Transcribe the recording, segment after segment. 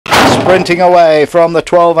sprinting away from the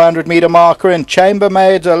 1200 meter marker, and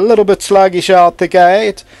Chambermaid's a little bit sluggish out the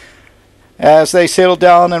gate as they settle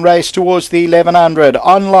down and race towards the 1100.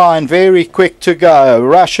 Online, very quick to go.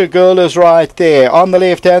 Russia Girl is right there. On the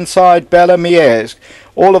left-hand side, Bellamiesk.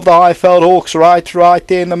 All of the Highveld Hawks right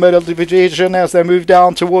there in the middle division as they move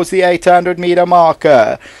down towards the 800 meter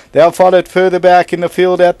marker. They're followed further back in the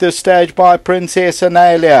field at this stage by Princess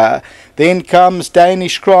Analia. Then comes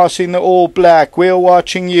Danish Cross in the all black. We're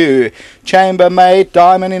watching you. Chambermaid,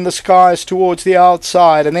 Diamond in the Skies towards the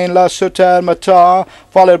outside. And then La Sauterre Matar,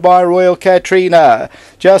 followed by Royal Katrina.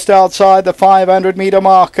 Just outside the 500 meter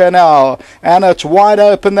marker now. And it's wide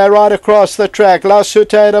open. They're right across the track. La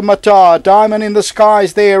Sauterre Matar, Diamond in the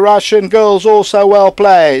Skies there. Russian Girls also well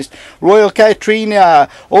placed. Royal Katrina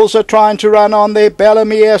also trying to run on there.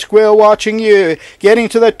 Bellamiesk, we're watching you. Getting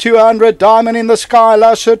to the 200. Diamond in the Sky.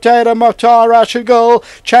 La Sauterre Matar, Russian Girl.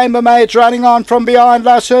 Chambermaid's running on from behind.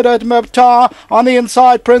 La Sauterre Matar on the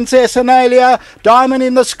inside. Princess Analia. Diamond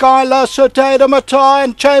in the Sky. La Sauterre Matar,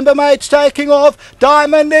 and Chambermaid's taking off.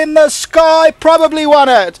 Diamond in the Sky probably won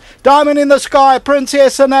it. Diamond in the Sky,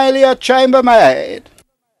 Princess Analia, Chambermaid.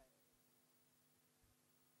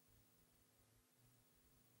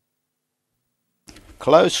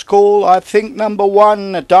 Close call, I think number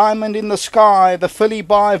 1, Diamond in the Sky. The filly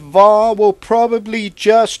by VAR will probably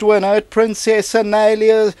just win it. Princess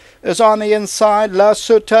Analia is on the inside. La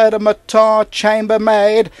Sauterre Matar,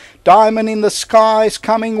 Chambermaid. Diamond in the Sky is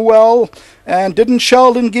coming well. And didn't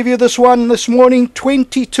Sheldon give you this one this morning?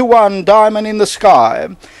 20-1, Diamond in the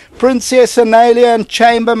Sky. Princess Analia and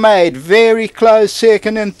Chambermaid very close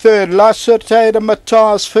second and third. La Sauterre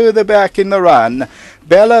Matar's further back in the run.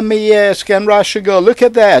 Bellamiesk and Russia Girl. Look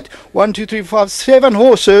at that. 1, 2, 3, 4, 7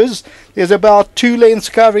 horses. There's about 2 lengths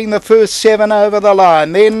covering the first 7 over the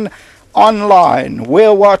line. Then online,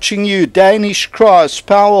 we're watching you. Danish Cross,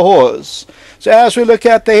 Power Horse. So as we look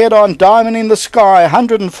at the head on, Diamond in the Sky,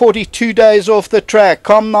 142 days off the track.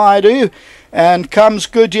 Com Naidu and comes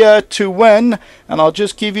Goodyear to win. And I'll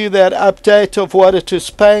just give you that update of what it is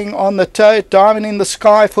paying on the tote. Diamond in the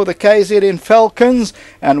Sky for the KZN Falcons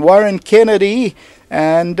and Warren Kennedy.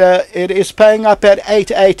 And it is paying up at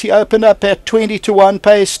 8.80, opened up at 20-1,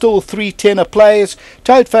 pays still 3.10 a place.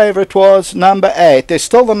 Tote favourite was number 8. There's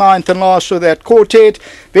still the 9th and last of that quartet.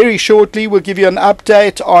 Very shortly we'll give you an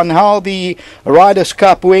update on how the Riders'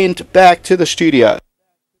 Cup went. Back to the studio.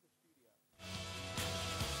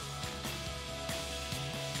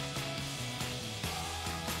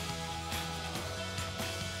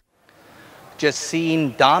 Just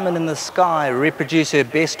seen Diamond in the Sky reproduce her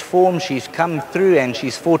best form. She's come through and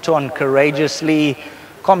she's fought on courageously.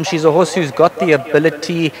 She's a horse who's got the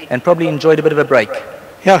ability and probably enjoyed a bit of a break.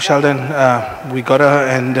 Yeah, Sheldon, we got her,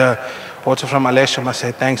 and also from Alesh, I must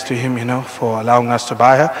say thanks to him, for allowing us to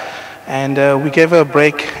buy her. And we gave her a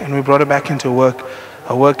break and we brought her back into work.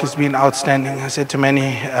 Her work has been outstanding. I said to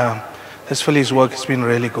many, this filly's work has been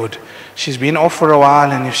really good. She's been off for a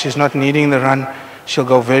while, and if she's not needing the run, she'll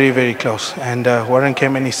go very, very close. And Warren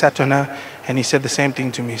came and he sat on her and he said the same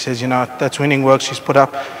thing to me. He says, that's winning work she's put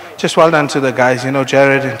up. Just well done to the guys,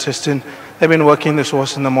 Jared and Tristan. They've been working this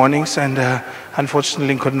horse in the mornings and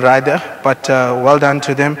unfortunately couldn't ride her. But well done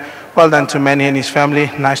to them. Well done to Manny and his family.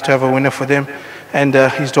 Nice to have a winner for them. And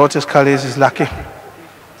his daughter's colours is lucky.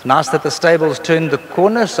 It's nice that the stable's turned the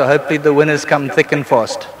corner, so hopefully the winners come thick and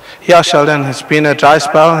fast. Yeah, Sheldon, it's been a dry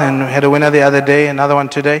spell and we had a winner the other day, another one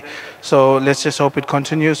today. So let's just hope it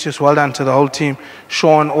continues. Just well done to the whole team.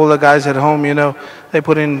 Sean, all the guys at home, they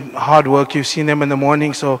put in hard work. You've seen them in the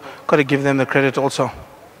morning, so got to give them the credit also.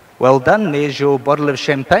 Well done. There's your bottle of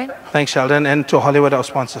champagne. Thanks, Sheldon, and to Hollywood, our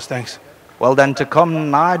sponsors. Thanks. Well done to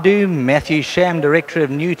Com Naidu. Matthew Sham, Director of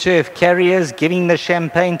New Turf Carriers, giving the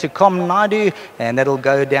champagne to Com Naidu, and that'll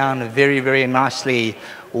go down very, very nicely.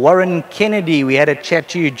 Warren Kennedy, we had a chat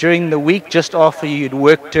to you during the week just after you'd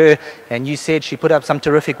worked her, and you said she put up some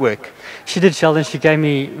terrific work. She did, Sheldon. She gave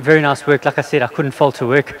me very nice work. Like I said, I couldn't fault her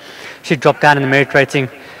work. She dropped down in the merit rating.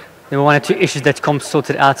 There were 1 or 2 issues that Com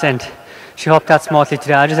sorted out, and she hopped out smartly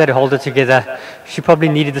today. I just had to hold her together. She probably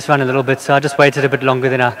needed this run a little bit, so I just waited a bit longer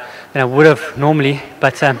than I would have normally.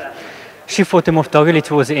 But she fought them off doggedly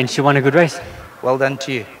towards the end. She won a good race. Well done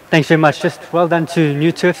to you. Thanks very much. Just well done to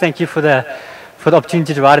New Turf. Thank you for the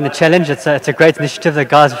opportunity to ride in the challenge. It's a great initiative. The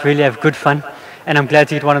guys really have good fun, and I'm glad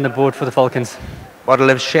to get one on the board for the Falcons. Bottle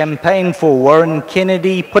of champagne for Warren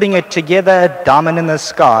Kennedy, putting it together, Diamond in the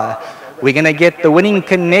Sky. We're going to get the winning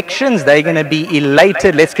connections. They're going to be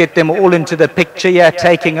elated. Let's get them all into the picture here,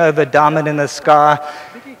 taking over Diamond in the Sky.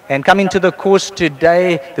 And coming to the course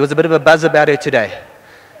today, there was a bit of a buzz about her today.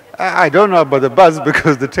 I don't know about the buzz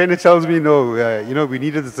because the trainer tells me no. We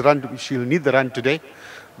needed this run. She'll need the run today,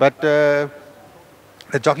 but the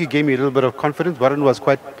jockey gave me a little bit of confidence. Warren was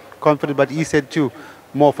quite confident, but he said too,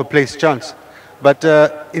 more of a place chance. But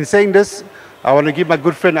in saying this, I want to give my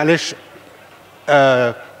good friend Alesh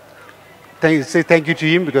say thank you to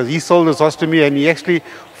him because he sold this horse to me and he actually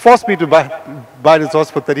forced me to buy this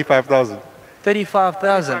horse for 35,000.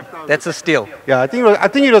 35,000. That's a steal. Yeah, I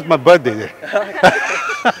think it was my birthday.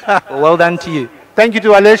 Well done to you. Thank you to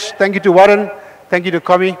Alesh. Thank you to Warren. Thank you to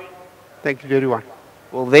Komi. Thank you to everyone.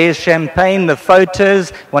 Well, there's champagne, the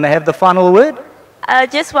photos. Want to have the final word?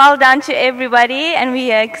 Just well done to everybody, and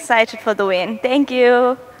we are excited for the win. Thank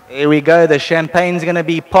you. Here we go. The champagne's going to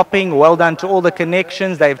be popping. Well done to all the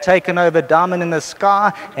connections. They've taken over Diamond in the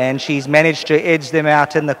Sky, and she's managed to edge them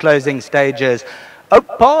out in the closing stages.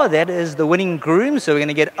 Opa, that is the winning groom, so we're going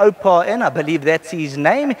to get Opa in. I believe that's his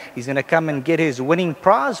name. He's going to come and get his winning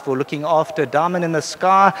prize for looking after Diamond in the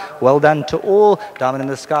Sky. Well done to all. Diamond in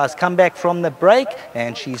the Sky has come back from the break,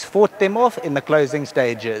 and she's fought them off in the closing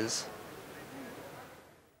stages.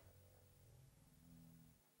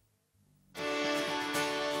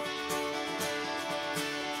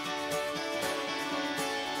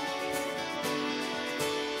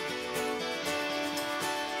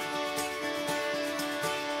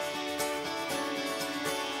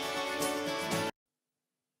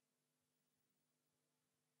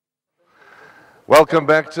 Welcome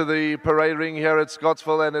back to the parade ring here at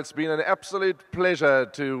Scottsville, and it's been an absolute pleasure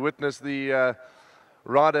to witness the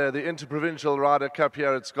Interprovincial Rider Cup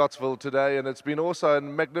here at Scottsville today, and it's been also a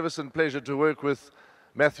magnificent pleasure to work with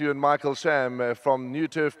Matthew and Michael Sham from New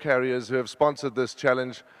Turf Carriers who have sponsored this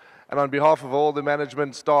challenge. And on behalf of all the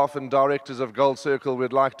management, staff and directors of Gold Circle,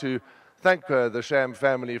 we'd like to thank the Sham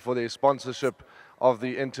family for their sponsorship of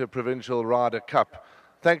the Interprovincial Rider Cup.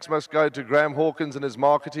 Thanks must go to Graham Hawkins and his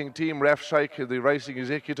marketing team, Raf Sheikh, the racing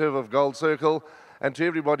executive of Gold Circle, and to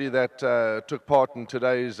everybody that took part in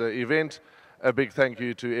today's event. A big thank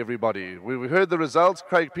you to everybody. We heard the results.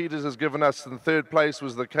 Craig Peters has given us in third place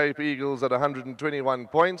was the Cape Eagles at 121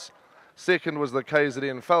 points. Second was the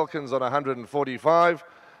KZN Falcons on 145.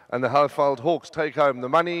 And the Highveld Hawks take home the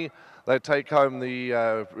money. They take home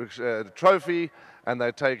the trophy, and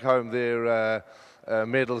they take home their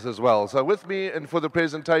medals as well. So with me and for the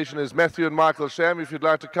presentation is Matthew and Michael Sham, if you'd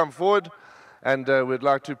like to come forward, and we'd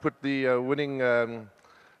like to put the winning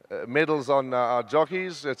medals on our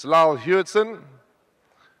jockeys. It's Lyle Hewitson,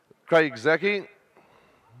 Craig Zaki,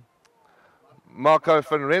 Marco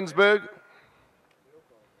van Rensburg,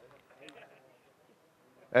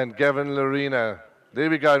 and Gavin Lorena. There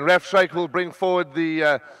we go, and Raf Sheikh will bring forward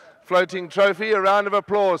the floating trophy. A round of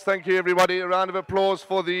applause. Thank you, everybody. A round of applause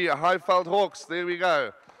for the Highveld Hawks. There we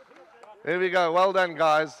go. There we go. Well done,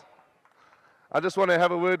 guys. I just want to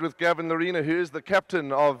have a word with Gavin Lorena, who is the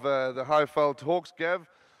captain of the Highveld Hawks. Gav,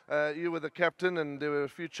 you were the captain, and there were a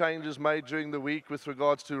few changes made during the week with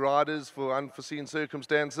regards to riders for unforeseen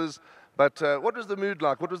circumstances. But what was the mood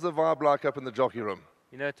like? What was the vibe like up in the jockey room?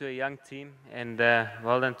 You know, to a young team, and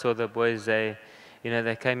well done to all the boys. They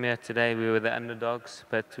came here today. We were the underdogs,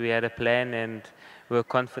 but we had a plan and we were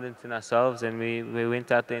confident in ourselves, and we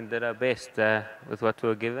went out there and did our best with what we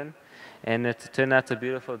were given. And it turned out a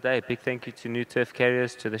beautiful day. Big thank you to New Turf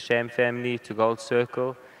Carriers, to the Sham family, to Gold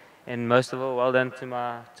Circle, and most of all, well done to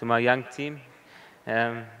my young team.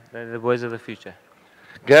 They're the boys of the future.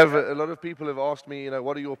 Gav, a lot of people have asked me,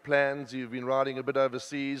 what are your plans? You've been riding a bit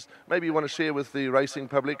overseas. Maybe you want to share with the racing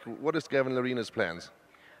public. What is Gavin Lorena's plans?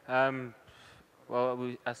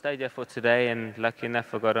 Well, I stayed here for today, and lucky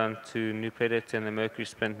enough I got on to New Predator and the Mercury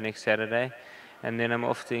Sprint next Saturday. And then I'm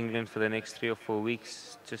off to England for the next 3 or 4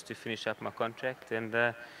 weeks just to finish up my contract. And,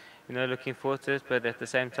 looking forward to it, but at the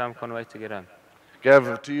same time, can't wait to get on.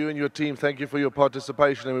 Gav, to you and your team, thank you for your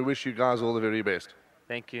participation, and we wish you guys all the very best.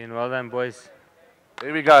 Thank you, and well done, boys.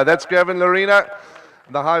 There we go. That's Gavin Lorena,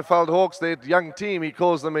 the Highveld Hawks, their young team. He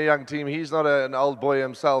calls them a young team. He's not an old boy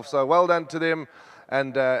himself, so well done to them.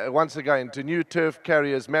 And once again, to New Turf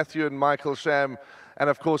Carriers, Matthew and Michael Sham, and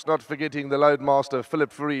of course not forgetting the Loadmaster,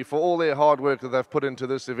 Philip Fourie, for all their hard work that they've put into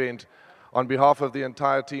this event. On behalf of the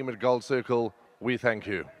entire team at Gold Circle, we thank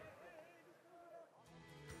you.